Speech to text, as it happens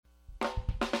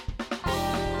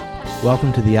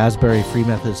Welcome to the Asbury Free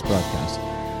Methodist broadcast,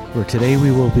 where today we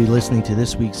will be listening to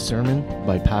this week's sermon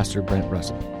by Pastor Brent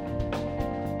Russell.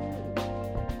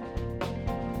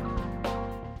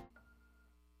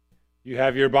 You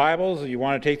have your Bibles, you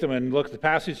want to take them and look at the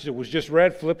passage that was just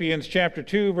read, Philippians chapter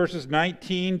 2, verses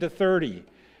 19 to 30.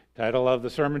 Title of the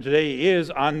sermon today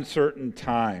is Uncertain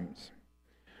Times.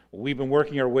 We've been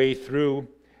working our way through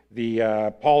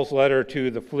the Paul's letter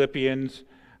to the Philippians.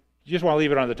 You just want to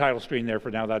leave it on the title screen there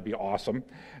for now, that'd be awesome.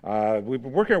 We've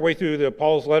been working our way through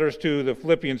Paul's letters to the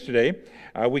Philippians today.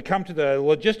 We come to the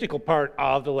logistical part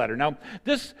of the letter. Now,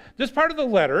 this part of the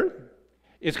letter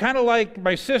is kind of like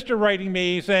my sister writing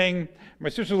me saying, my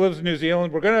sister lives in New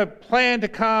Zealand, we're going to plan to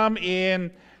come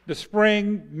in the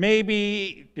spring,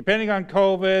 maybe, depending on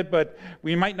COVID, but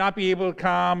we might not be able to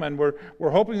come, and we're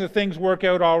hoping that things work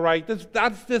out all right.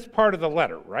 That's this part of the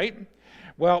letter, right?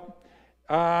 Well,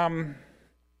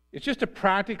 it's just a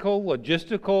practical,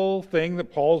 logistical thing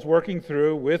that Paul's working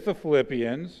through with the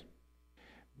Philippians.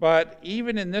 But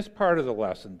even in this part of the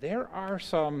lesson, there are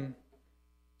some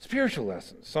spiritual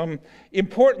lessons, some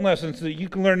important lessons that you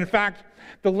can learn. In fact,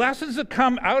 the lessons that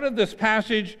come out of this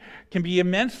passage can be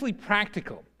immensely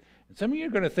practical. And some of you are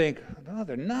going to think, no,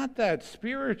 they're not that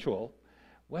spiritual.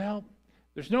 Well,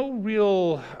 there's no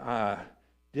real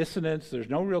dissonance, there's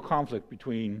no real conflict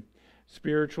between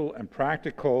spiritual and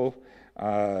practical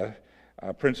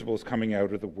principles coming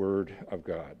out of the Word of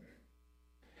God.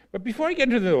 But before I get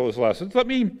into those lessons, let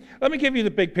me give you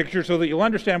the big picture so that you'll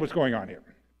understand what's going on here.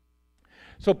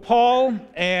 So Paul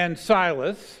and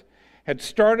Silas had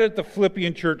started the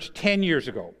Philippian church 10 years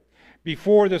ago,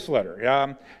 before this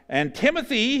letter. And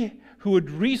Timothy, who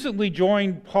had recently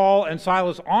joined Paul and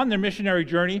Silas on their missionary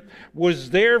journey,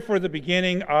 was there for the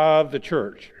beginning of the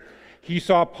church. He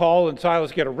saw Paul and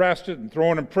Silas get arrested and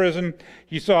thrown in prison.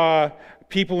 He saw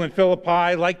people in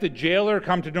Philippi, like the jailer,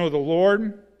 come to know the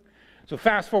Lord. So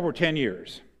fast forward 10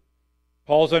 years.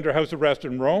 Paul's under house arrest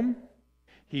in Rome.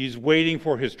 He's waiting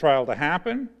for his trial to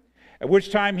happen, at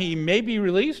which time he may be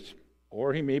released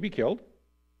or he may be killed.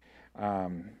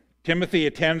 Timothy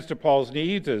attends to Paul's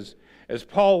needs as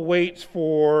Paul waits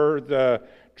for the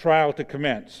trial to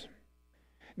commence.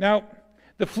 Now,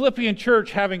 the Philippian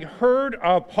church, having heard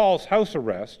of Paul's house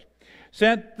arrest,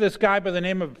 sent this guy by the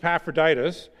name of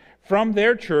Epaphroditus from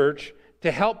their church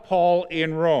to help Paul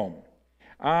in Rome,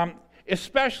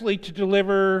 especially to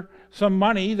deliver some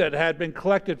money that had been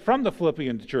collected from the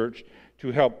Philippian church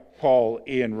to help Paul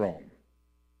in Rome.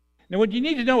 Now, what you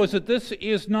need to know is that this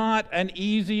is not an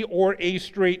easy or a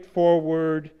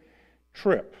straightforward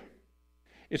trip.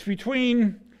 It's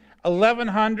between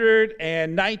 1,100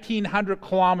 and 1,900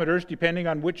 kilometers, depending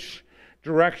on which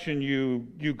direction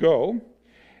you go.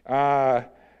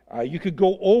 You could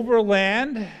go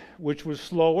overland, which was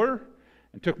slower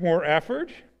and took more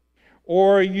effort,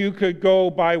 or you could go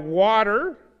by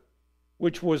water,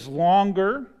 which was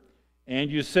longer, and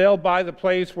you sailed by the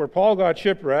place where Paul got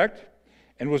shipwrecked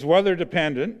and was weather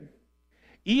dependent.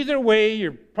 Either way,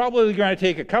 you're probably going to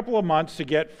take a couple of months to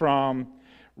get from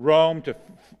Rome to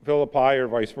Philippi or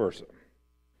vice versa.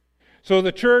 So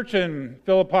the church in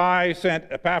Philippi sent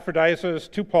Epaphroditus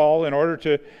to Paul in order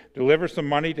to deliver some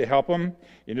money to help him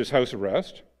in his house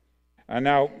arrest.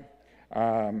 But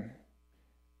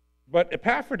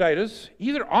Epaphroditus,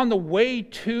 either on the way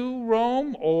to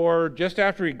Rome or just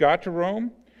after he got to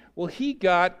Rome, well, he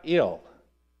got ill,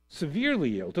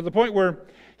 severely ill, to the point where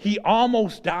he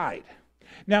almost died.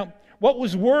 Now, what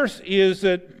was worse is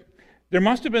that there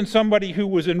must have been somebody who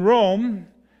was in Rome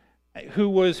who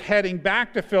was heading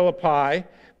back to Philippi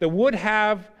that would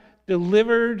have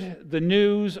delivered the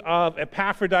news of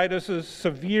Epaphroditus'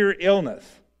 severe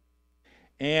illness.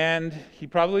 And he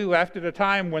probably left at a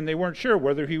time when they weren't sure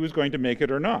whether he was going to make it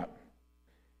or not.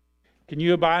 Can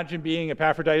you imagine being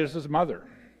Epaphroditus' mother?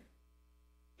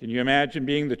 Can you imagine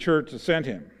being the church that sent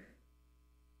him?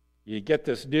 You get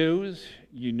this news,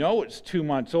 you know it's 2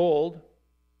 months old,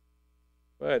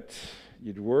 but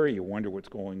you'd worry, you wonder what's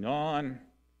going on.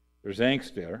 There's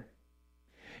angst there.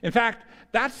 In fact,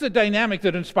 that's the dynamic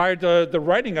that inspired the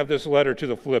writing of this letter to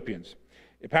the Philippians.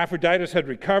 Epaphroditus had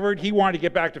recovered. He wanted to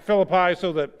get back to Philippi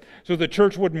so the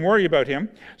church wouldn't worry about him.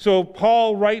 So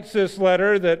Paul writes this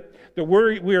letter that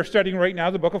we are studying right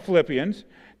now, the book of Philippians,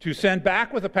 to send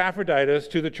back with Epaphroditus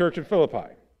to the church in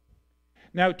Philippi.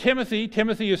 Now, Timothy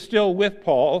is still with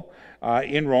Paul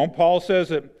in Rome. Paul says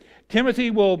that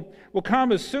Timothy will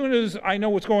come as soon as I know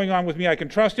what's going on with me. I can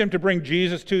trust him to bring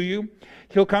Jesus to you.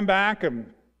 He'll come back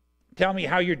and tell me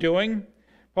how you're doing.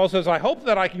 Paul says, I hope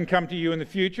that I can come to you in the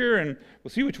future, and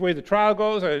we'll see which way the trial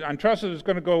goes. I'm trusting it's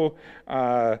going to go,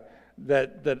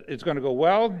 that it's going to go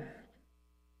well.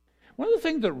 One of the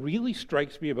things that really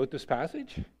strikes me about this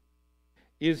passage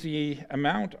is the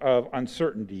amount of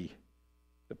uncertainty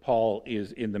that Paul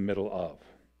is in the middle of.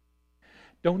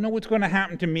 Don't know what's going to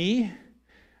happen to me.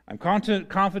 I'm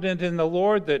confident in the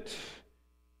Lord that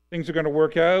things are going to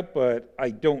work out, but I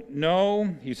don't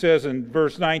know. He says in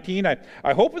verse 19,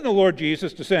 I hope in the Lord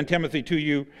Jesus to send Timothy to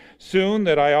you soon,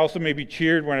 that I also may be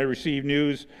cheered when I receive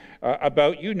news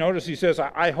about you. Notice he says,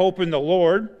 I hope in the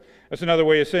Lord. That's another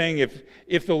way of saying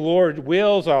if the Lord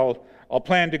wills, I'll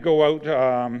plan to go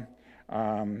out,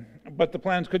 but the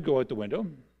plans could go out the window.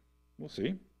 We'll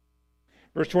see.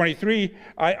 Verse 23,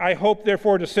 I hope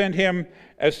therefore to send him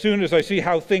as soon as I see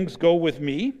how things go with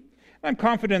me. I'm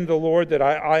confident in the Lord that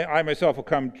I myself will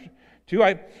come to.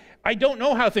 I don't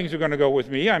know how things are going to go with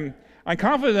me. I'm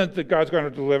confident that God's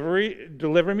going to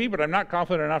deliver me, but I'm not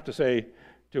confident enough to say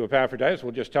to Epaphroditus,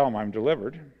 well, just tell him I'm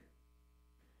delivered.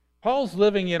 Paul's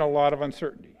living in a lot of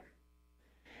uncertainty.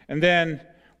 And then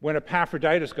when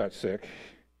Epaphroditus got sick,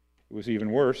 it was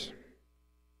even worse.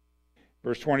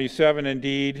 Verse 27,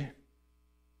 indeed,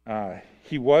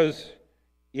 he was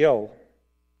ill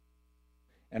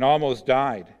and almost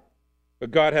died. But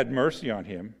God had mercy on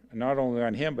him, and not only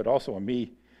on him, but also on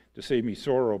me, to save me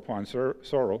sorrow upon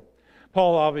sorrow.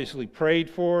 Paul obviously prayed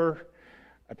for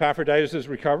Epaphroditus'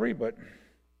 recovery, but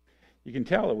you can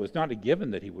tell it was not a given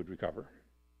that he would recover.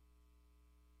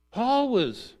 Paul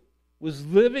was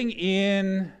living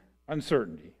in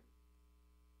uncertainty.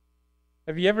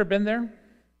 Have you ever been there?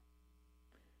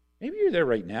 Maybe you're there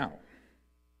right now.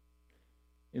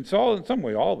 In some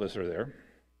way, all of us are there.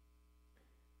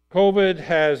 COVID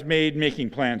has made making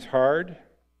plans hard.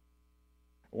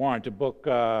 I wanted to book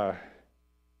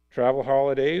travel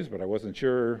holidays, but I wasn't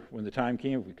sure when the time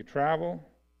came if we could travel.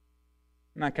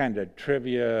 And that kind of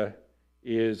trivia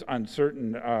is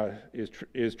uncertain,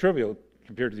 is trivial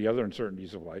compared to the other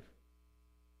uncertainties of life.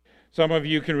 Some of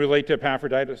you can relate to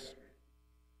Epaphroditus.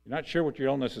 You're not sure what your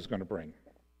illness is going to bring.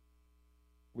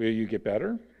 Will you get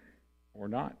better or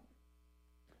not?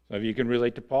 Some of you can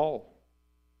relate to Paul.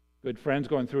 Good friends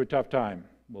going through a tough time.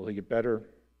 Will he get better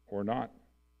or not?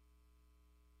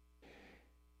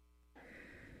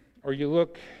 Or you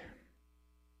look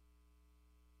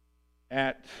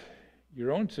at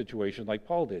your own situation like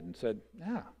Paul did and said,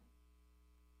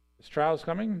 this trial's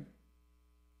coming,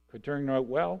 could turn out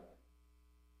well,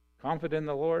 confident in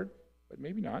the Lord, but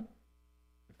maybe not,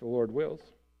 if the Lord wills.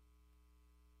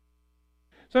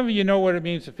 Some of you know what it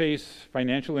means to face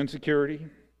financial insecurity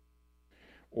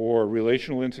or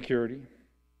relational insecurity.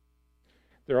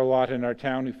 There are a lot in our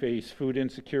town who face food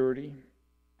insecurity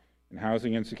and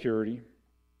housing insecurity.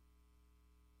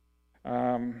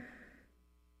 Now,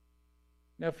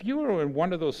 if you are in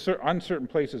one of those uncertain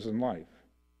places in life,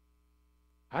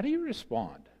 how do you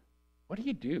respond? What do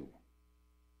you do?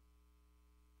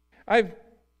 I've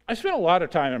spent a lot of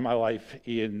time in my life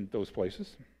in those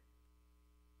places.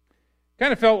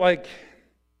 Kind of felt like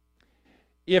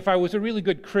if I was a really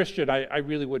good Christian, I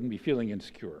really wouldn't be feeling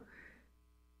insecure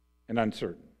and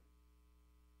uncertain.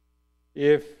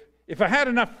 If I had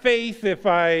enough faith,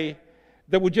 that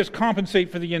would just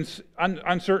compensate for the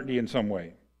uncertainty in some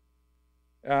way,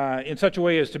 in such a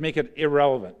way as to make it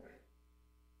irrelevant.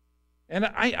 And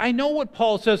I know what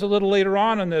Paul says a little later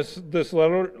on in this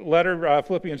letter,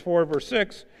 Philippians 4, verse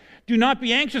 6. Do not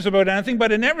be anxious about anything,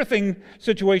 but in everything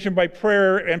situation by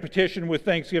prayer and petition with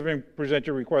thanksgiving, present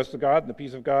your requests to God, and the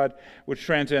peace of God, which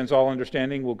transcends all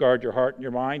understanding, will guard your heart and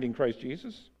your mind in Christ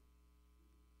Jesus.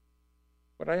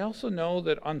 But I also know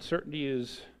that uncertainty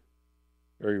is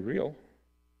very real.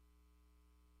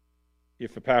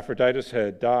 If Epaphroditus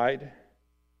had died,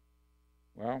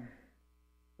 well,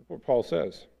 look what Paul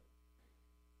says.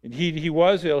 Indeed, he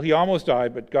was ill, he almost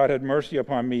died, but God had mercy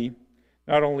upon me,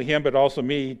 not only him, but also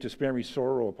me, to spare me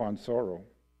sorrow upon sorrow.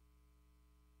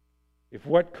 If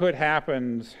what could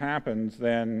happens,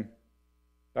 then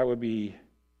that would be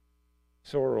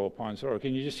sorrow upon sorrow.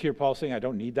 Can you just hear Paul saying, I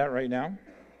don't need that right now?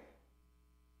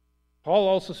 Paul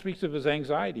also speaks of his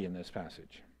anxiety in this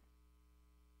passage.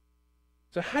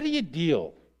 So how do you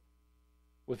deal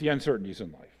with the uncertainties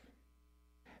in life?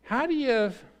 How do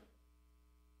you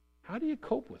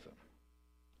cope with them?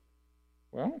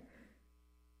 Well,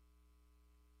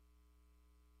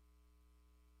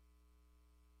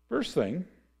 first thing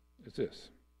is this.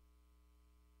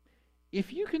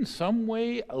 If you can some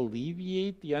way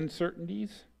alleviate the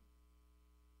uncertainties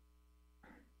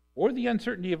or the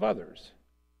uncertainty of others,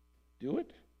 do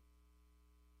it.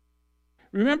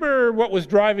 Remember what was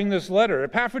driving this letter.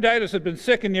 Epaphroditus had been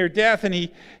sick and near death, and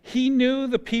he knew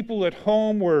the people at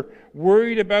home were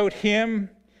worried about him.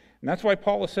 And that's why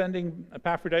Paul is sending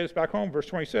Epaphroditus back home, verse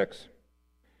 26.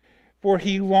 For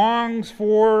he longs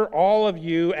for all of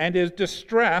you and is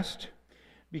distressed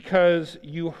because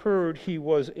you heard he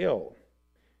was ill.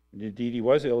 And indeed, he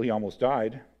was ill. He almost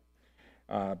died.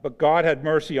 But God had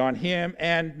mercy on him,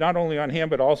 and not only on him,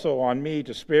 but also on me,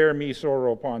 to spare me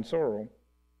sorrow upon sorrow.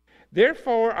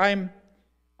 Therefore, I'm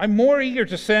more eager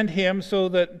to send him, so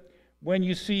that when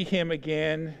you see him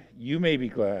again, you may be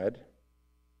glad,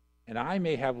 and I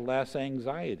may have less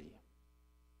anxiety.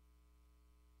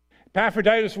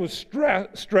 Epaphroditus was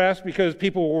stressed because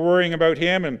people were worrying about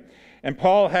him, and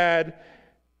Paul had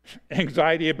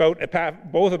anxiety about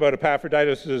both about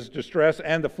Epaphroditus' distress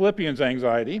and the Philippians'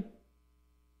 anxiety.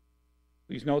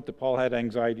 Please note that Paul had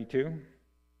anxiety too.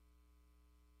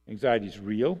 Anxiety is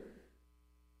real.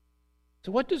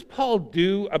 So what does Paul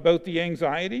do about the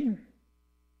anxiety?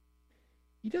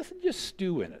 He doesn't just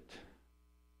stew in it.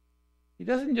 He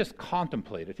doesn't just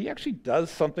contemplate it. He actually does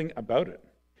something about it.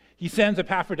 He sends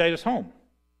Epaphroditus home.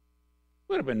 It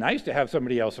would have been nice to have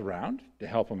somebody else around to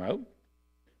help him out,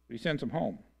 but he sends him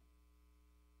home.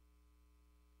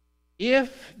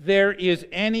 If there is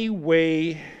any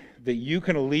way that you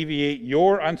can alleviate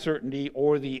your uncertainty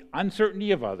or the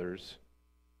uncertainty of others,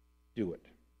 do it.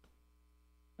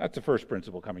 That's the first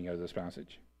principle coming out of this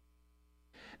passage.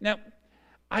 Now,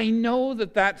 I know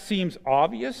that seems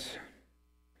obvious,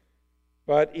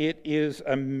 but it is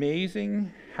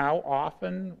amazing how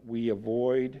often we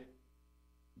avoid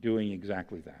doing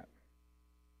exactly that.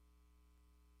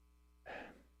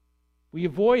 We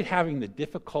avoid having the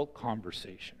difficult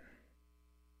conversation.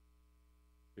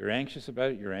 You're anxious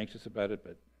about it,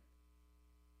 but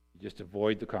you just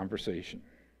avoid the conversation.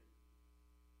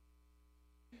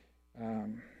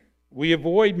 We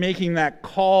avoid making that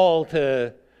call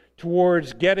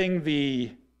towards getting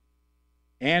the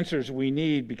answers we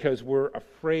need because we're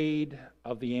afraid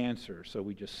of the answer, so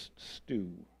we just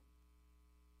stew.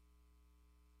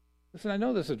 Listen, I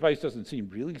know this advice doesn't seem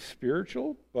really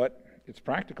spiritual, but it's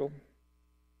practical.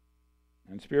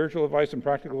 And spiritual advice and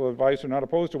practical advice are not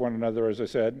opposed to one another, as I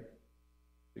said.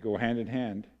 They go hand in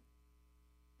hand.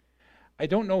 I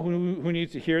don't know who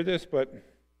needs to hear this, but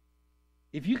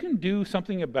if you can do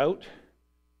something about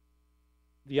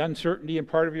the uncertainty in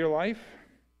part of your life,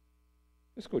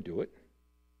 just go do it.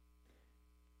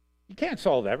 You can't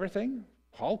solve everything.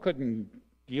 Paul couldn't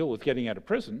deal with getting out of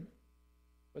prison,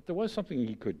 but there was something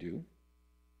he could do.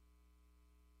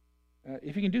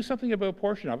 If you can do something about a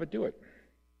portion of it, do it.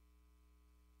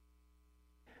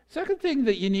 Second thing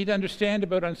that you need to understand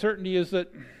about uncertainty is that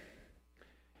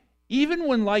even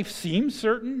when life seems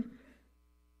certain,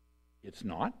 it's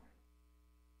not.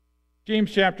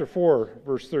 James chapter 4,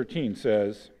 verse 13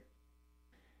 says,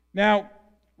 "Now,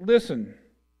 listen,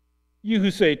 you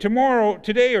who say,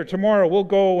 today or tomorrow we'll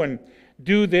go and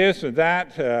do this or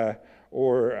that, to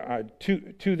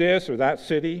this or that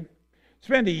city,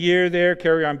 spend a year there,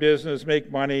 carry on business,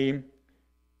 make money,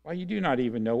 while you do not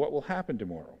even know what will happen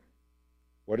tomorrow.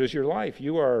 What is your life?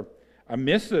 You are a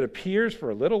mist that appears for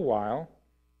a little while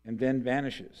and then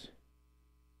vanishes.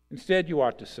 Instead, you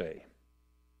ought to say,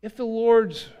 if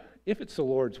it's the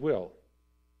Lord's will,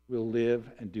 we'll live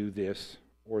and do this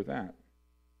or that."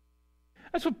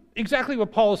 That's exactly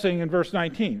what Paul is saying in verse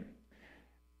 19.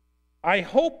 "I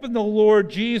hope in the Lord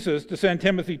Jesus to send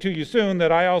Timothy to you soon,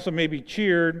 that I also may be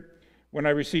cheered when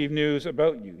I receive news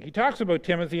about you." He talks about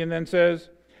Timothy and then says,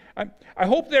 I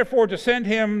hope therefore to send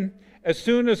him as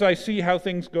soon as I see how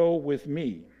things go with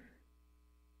me.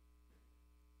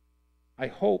 I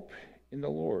hope in the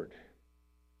Lord.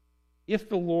 If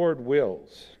the Lord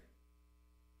wills,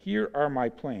 here are my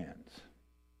plans.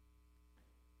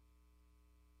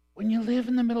 When you live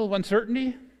in the middle of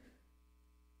uncertainty,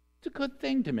 it's a good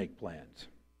thing to make plans.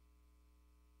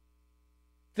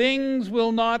 Things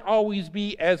will not always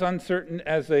be as uncertain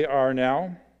as they are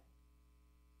now.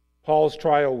 Paul's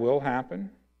trial will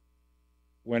happen.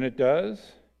 When it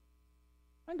does,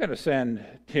 I'm going to send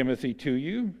Timothy to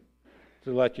you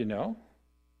to let you know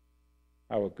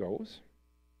how it goes.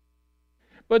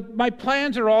 But my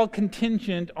plans are all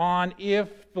contingent on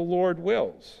if the Lord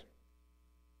wills.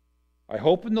 I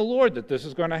hope in the Lord that this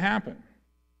is going to happen.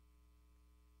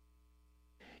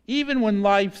 Even when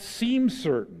life seems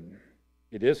certain,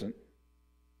 it isn't.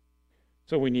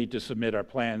 So we need to submit our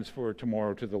plans for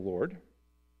tomorrow to the Lord.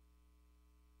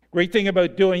 Great thing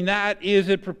about doing that is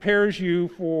it prepares you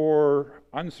for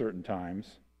uncertain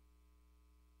times.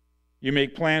 You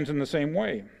make plans in the same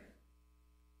way.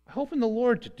 I hope in the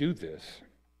Lord to do this.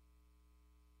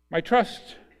 My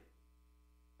trust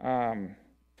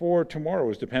for tomorrow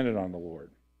is dependent on the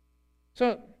Lord.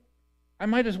 So I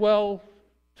might as well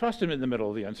trust him in the middle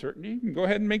of the uncertainty and go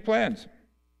ahead and make plans.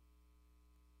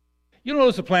 You'll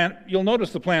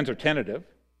notice the plans are tentative.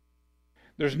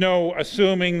 There's no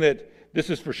assuming that this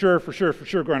is for sure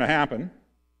going to happen.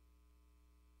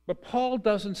 But Paul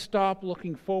doesn't stop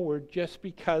looking forward just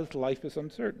because life is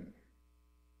uncertain.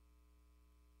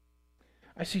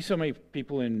 I see so many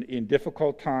people in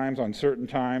difficult times, uncertain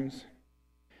times,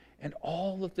 and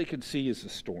all that they can see is the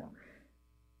storm.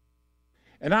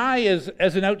 And I,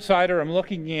 as an outsider, am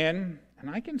looking in, and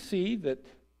I can see that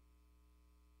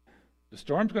the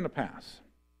storm's going to pass.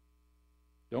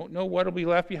 Don't know what will be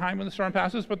left behind when the storm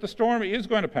passes, but the storm is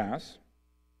going to pass.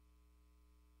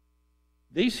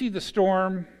 They see the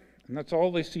storm, and that's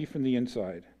all they see from the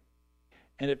inside.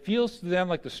 And it feels to them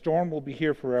like the storm will be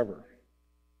here forever.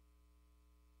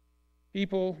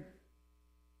 People,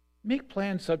 make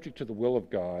plans subject to the will of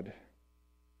God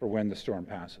for when the storm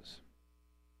passes.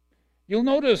 You'll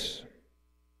notice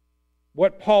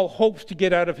what Paul hopes to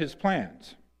get out of his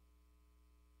plans.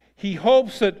 He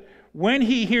hopes that when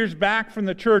he hears back from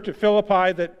the church at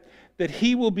Philippi that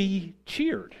he will be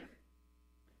cheered.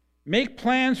 Make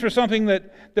plans for something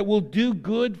that will do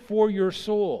good for your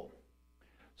soul.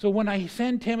 So when I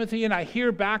send Timothy and I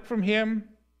hear back from him,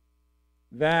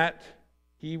 that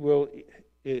I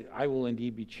will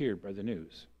indeed be cheered by the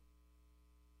news.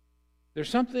 There's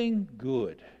something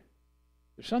good.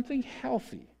 There's something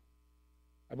healthy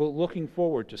about looking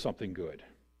forward to something good.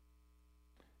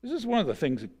 This is one of the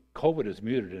things that COVID has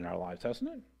muted in our lives, hasn't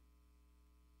it?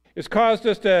 It's caused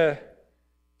us to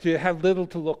have little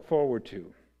to look forward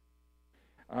to.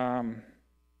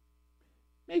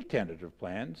 Make tentative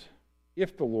plans,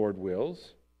 if the Lord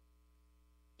wills,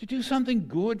 to do something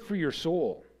good for your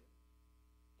soul.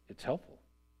 It's helpful.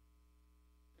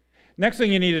 Next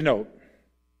thing you need to note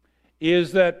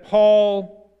is that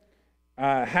Paul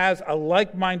has a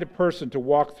like-minded person to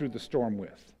walk through the storm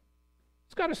with.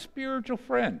 He's got a spiritual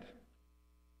friend,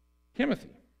 Timothy.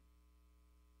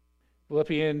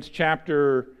 Philippians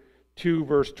chapter 2,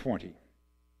 verse 20.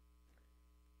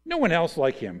 No one else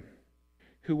like him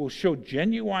who will show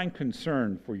genuine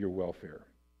concern for your welfare.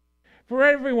 For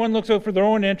everyone looks out for their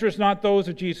own interests, not those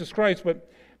of Jesus Christ, but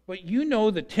you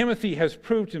know that Timothy has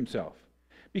proved himself.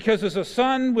 Because as a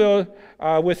son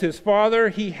with his father,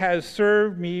 he has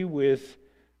served me in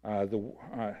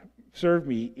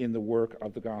the work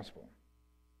of the gospel.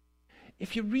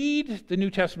 If you read the New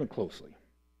Testament closely,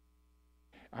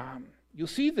 you'll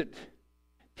see that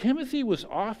Timothy was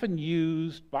often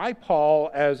used by Paul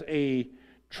as a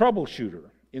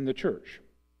troubleshooter in the church.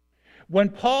 When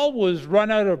Paul was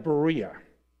run out of Berea,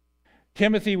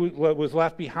 Timothy was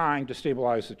left behind to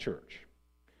stabilize the church.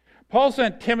 Paul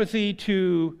sent Timothy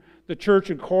to the church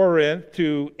in Corinth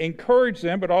to encourage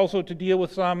them, but also to deal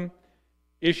with some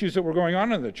issues that were going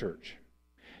on in the church.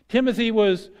 Timothy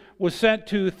was sent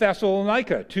to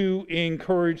Thessalonica to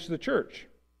encourage the church.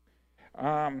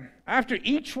 After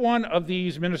each one of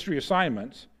these ministry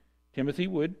assignments, Timothy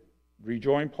would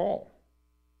rejoin Paul.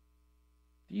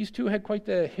 These two had quite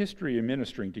the history of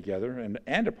ministering together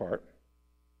and apart.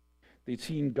 They'd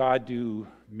seen God do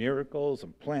miracles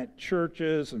and plant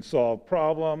churches and solve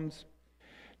problems.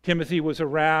 Timothy was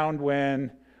around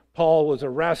when Paul was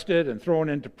arrested and thrown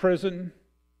into prison.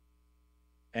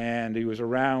 And he was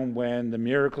around when the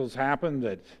miracles happened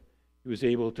that he was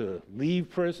able to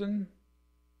leave prison.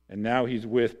 And now he's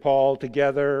with Paul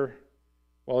together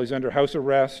while he's under house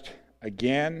arrest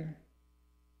again.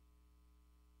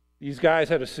 These guys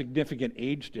had a significant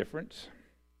age difference,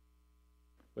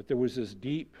 but there was this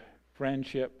deep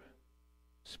friendship,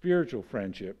 spiritual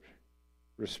friendship,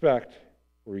 respect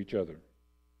for each other.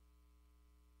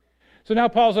 So now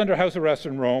Paul's under house arrest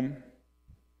in Rome,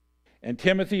 and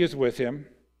Timothy is with him.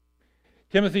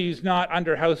 Timothy's not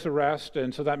under house arrest,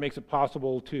 and so that makes it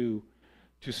possible to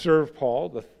serve Paul.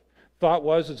 The thought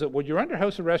was that when you're under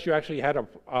house arrest, you actually had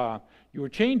you were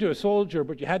chained to a soldier,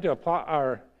 but you had to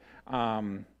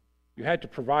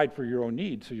provide for your own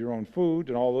needs, so your own food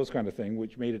and all those kind of things,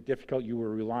 which made it difficult. You were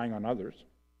relying on others.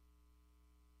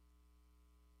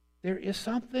 There is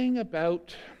something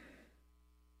about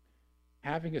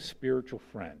having a spiritual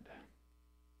friend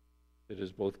that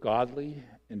is both godly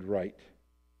and right,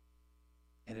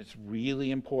 and it's really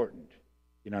important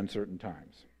in uncertain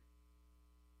times.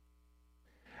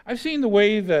 I've seen the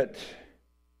way that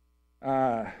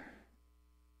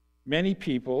many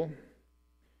people,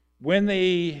 when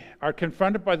they are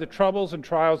confronted by the troubles and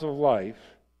trials of life,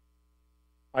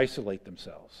 isolate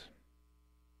themselves.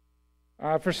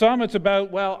 For some, it's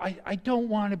about, I don't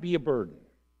want to be a burden.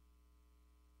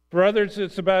 For others,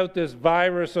 it's about this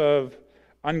virus of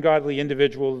ungodly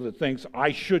individual that thinks,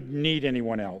 I shouldn't need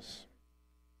anyone else.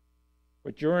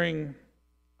 But during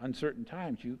uncertain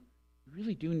times, you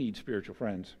really do need spiritual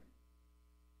friends.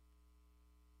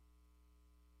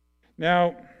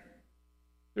 Now,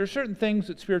 there are certain things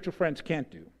that spiritual friends can't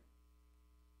do.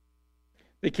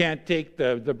 They can't take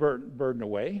the burden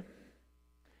away.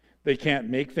 They can't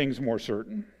make things more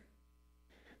certain.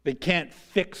 They can't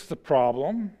fix the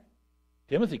problem.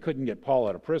 Timothy couldn't get Paul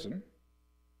out of prison.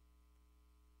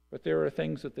 But there are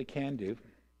things that they can do.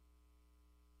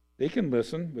 They can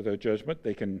listen without judgment.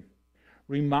 They can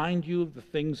remind you of the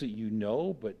things that you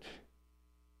know but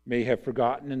may have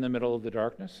forgotten in the middle of the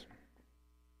darkness.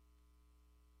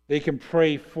 They can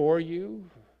pray for you.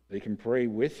 They can pray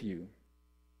with you.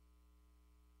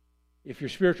 If your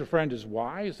spiritual friend is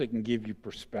wise, they can give you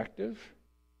perspective,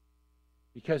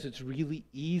 because it's really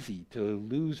easy to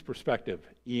lose perspective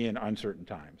in uncertain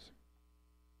times.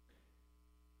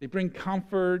 They bring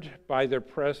comfort by their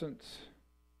presence.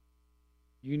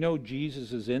 You know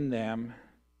Jesus is in them,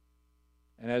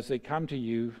 and as they come to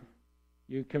you,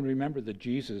 you can remember that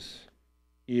Jesus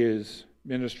is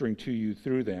ministering to you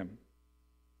through them.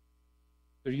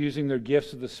 They're using their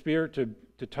gifts of the Spirit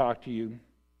to talk to you.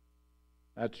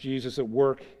 That's Jesus at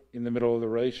work in the middle of the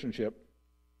relationship.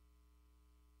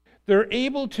 They're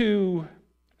able to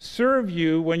serve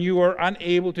you when you are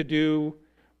unable to do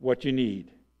what you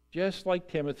need, just like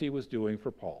Timothy was doing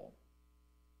for Paul.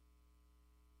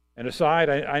 And aside,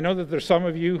 I know that there's some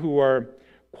of you who are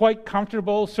quite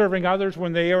comfortable serving others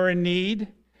when they are in need,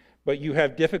 but you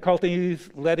have difficulties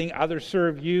letting others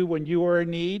serve you when you are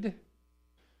in need.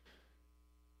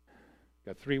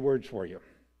 Got 3 words for you.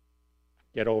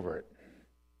 Get over it.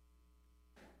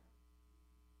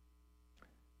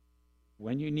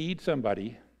 When you need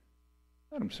somebody,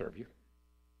 let them serve you.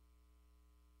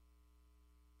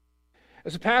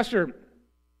 As a pastor,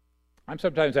 I'm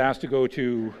sometimes asked to go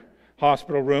to a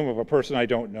hospital room of a person I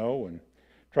don't know and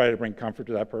try to bring comfort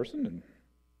to that person.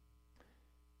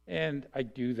 And I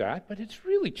do that, but it's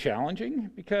really challenging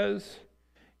because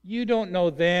you don't know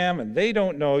them and they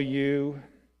don't know you.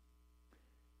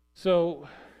 So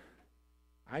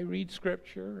I read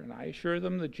Scripture and I assure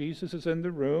them that Jesus is in the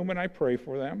room and I pray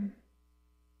for them.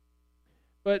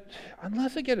 But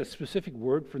unless I get a specific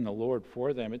word from the Lord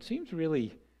for them, it seems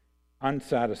really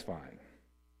unsatisfying.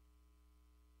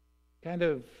 Kind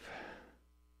of,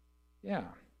 yeah.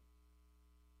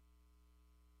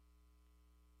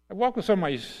 I walk with some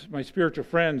of my spiritual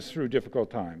friends through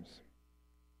difficult times.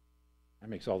 That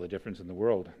makes all the difference in the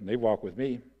world, and they walk with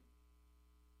me.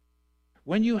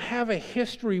 When you have a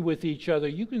history with each other,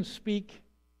 you can speak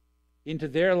into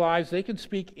their lives, they can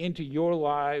speak into your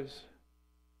lives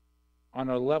on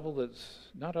a level that's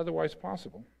not otherwise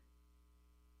possible.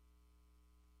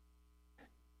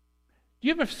 Do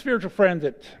you have a spiritual friend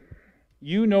that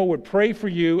you know would pray for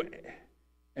you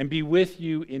and be with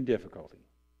you in difficulty?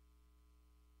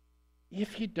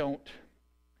 If you don't,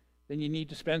 then you need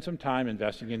to spend some time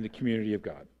investing in the community of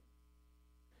God.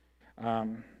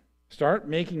 Start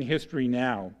making history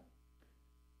now.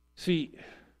 See,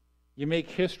 you make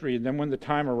history, and then when the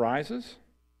time arises,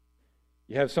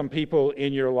 you have some people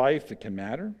in your life that can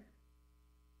matter.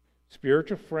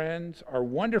 Spiritual friends are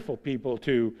wonderful people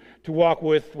to walk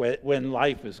with when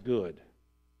life is good,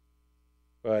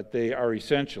 but they are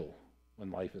essential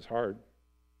when life is hard.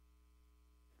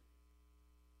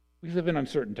 We live in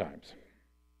uncertain times.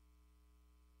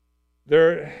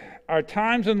 There are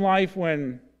times in life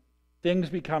when things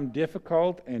become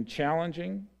difficult and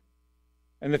challenging,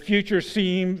 and the future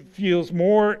feels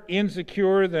more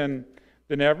insecure than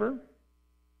ever.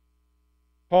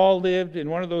 Paul lived in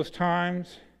one of those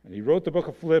times, and he wrote the book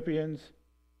of Philippians.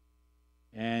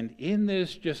 And in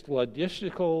this just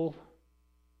logistical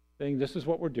thing, this is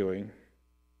what we're doing.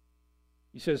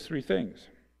 He says 3 things.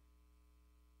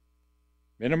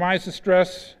 Minimize the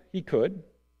stress he could,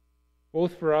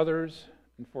 both for others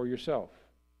and for yourself.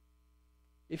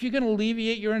 If you can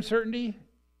alleviate your uncertainty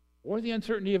or the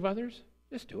uncertainty of others,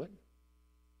 just do it.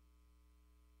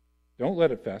 Don't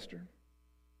let it fester.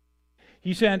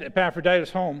 He sent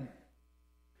Epaphroditus home.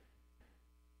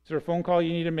 Is there a phone call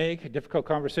you need to make, a difficult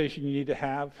conversation you need to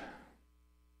have?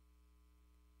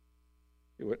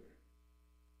 Do it.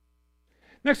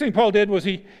 Next thing Paul did was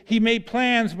he made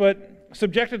plans but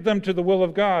subjected them to the will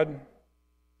of God.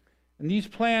 And these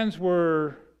plans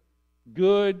were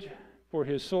good for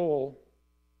his soul.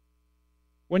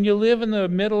 When you live in the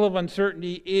middle of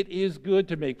uncertainty, it is good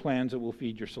to make plans that will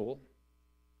feed your soul.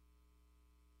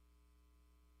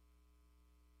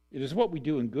 It is what we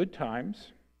do in good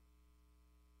times,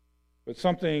 but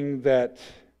something that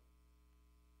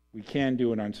we can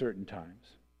do in uncertain times.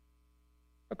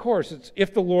 Of course, it's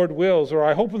if the Lord wills, or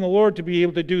I hope in the Lord to be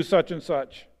able to do such and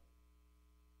such.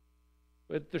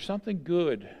 But there's something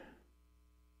good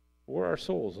for our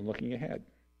souls in looking ahead.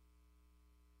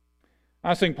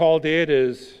 Last thing Paul did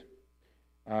is,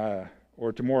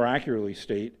 or to more accurately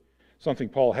state, something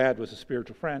Paul had was a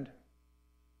spiritual friend.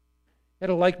 He had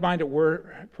a like-minded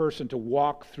person to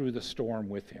walk through the storm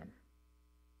with him.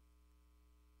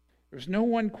 There's no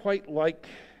one quite like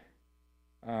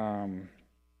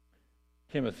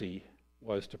Timothy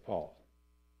was to Paul.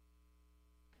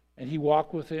 And he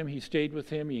walked with him, he stayed with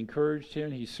him, he encouraged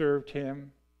him, he served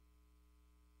him.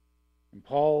 And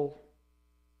Paul,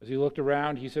 as he looked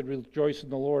around, he said, rejoice in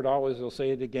the Lord always. He'll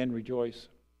say it again, rejoice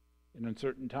in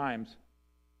uncertain times.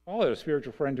 Paul had a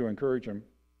spiritual friend to encourage him.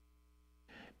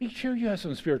 Make sure you have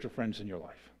some spiritual friends in your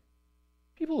life.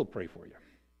 People who pray for you.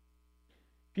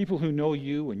 People who know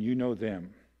you and you know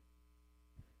them.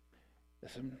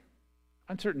 There's some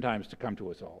uncertain times to come to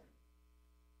us all.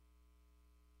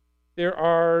 There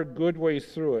are good ways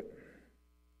through it.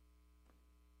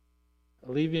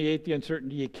 Alleviate the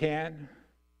uncertainty you can.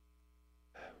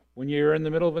 When you're in the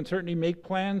middle of uncertainty, make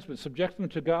plans, but subject them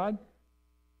to God.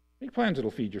 Make plans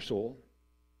that'll feed your soul.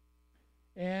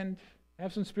 And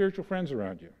have some spiritual friends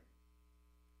around you.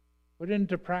 Put it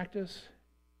into practice,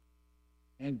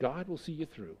 and God will see you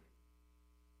through.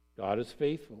 God is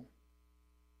faithful.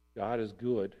 God is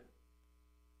good,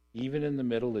 even in the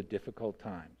middle of difficult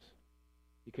times.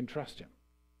 You can trust him.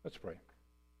 Let's pray.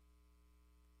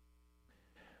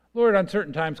 Lord,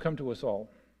 uncertain times come to us all.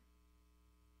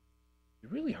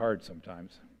 It's really hard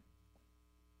sometimes.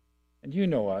 And you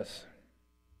know us.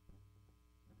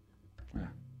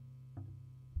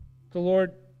 So,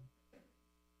 Lord,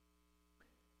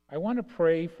 I want to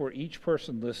pray for each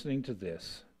person listening to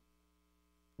this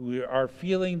who are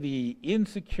feeling the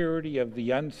insecurity of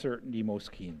the uncertainty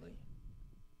most keenly.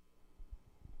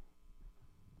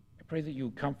 I pray that you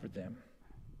would comfort them,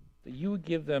 that you would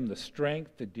give them the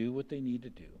strength to do what they need to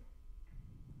do.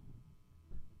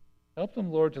 Help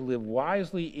them, Lord, to live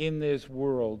wisely in this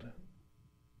world.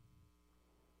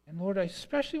 And Lord, I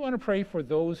especially want to pray for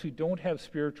those who don't have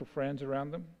spiritual friends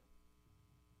around them.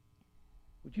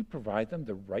 Would you provide them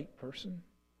the right person?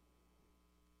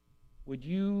 Would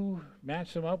you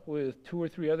match them up with 2 or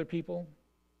 3 other people?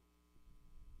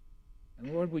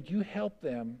 And Lord, would you help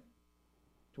them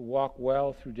to walk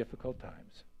well through difficult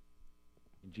times?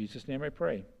 In Jesus' name I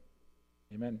pray.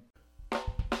 Amen.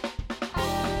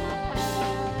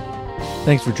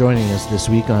 Thanks for joining us this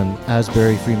week on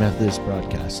Asbury Free Methodist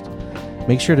Broadcast.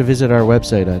 Make sure to visit our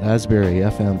website at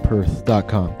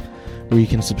asburyfmperth.com, where you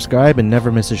can subscribe and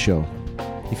never miss a show.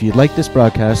 If you'd like this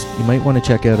broadcast, you might want to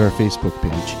check out our Facebook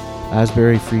page,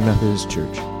 Asbury Free Methodist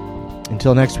Church.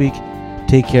 Until next week,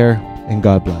 take care and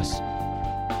God bless.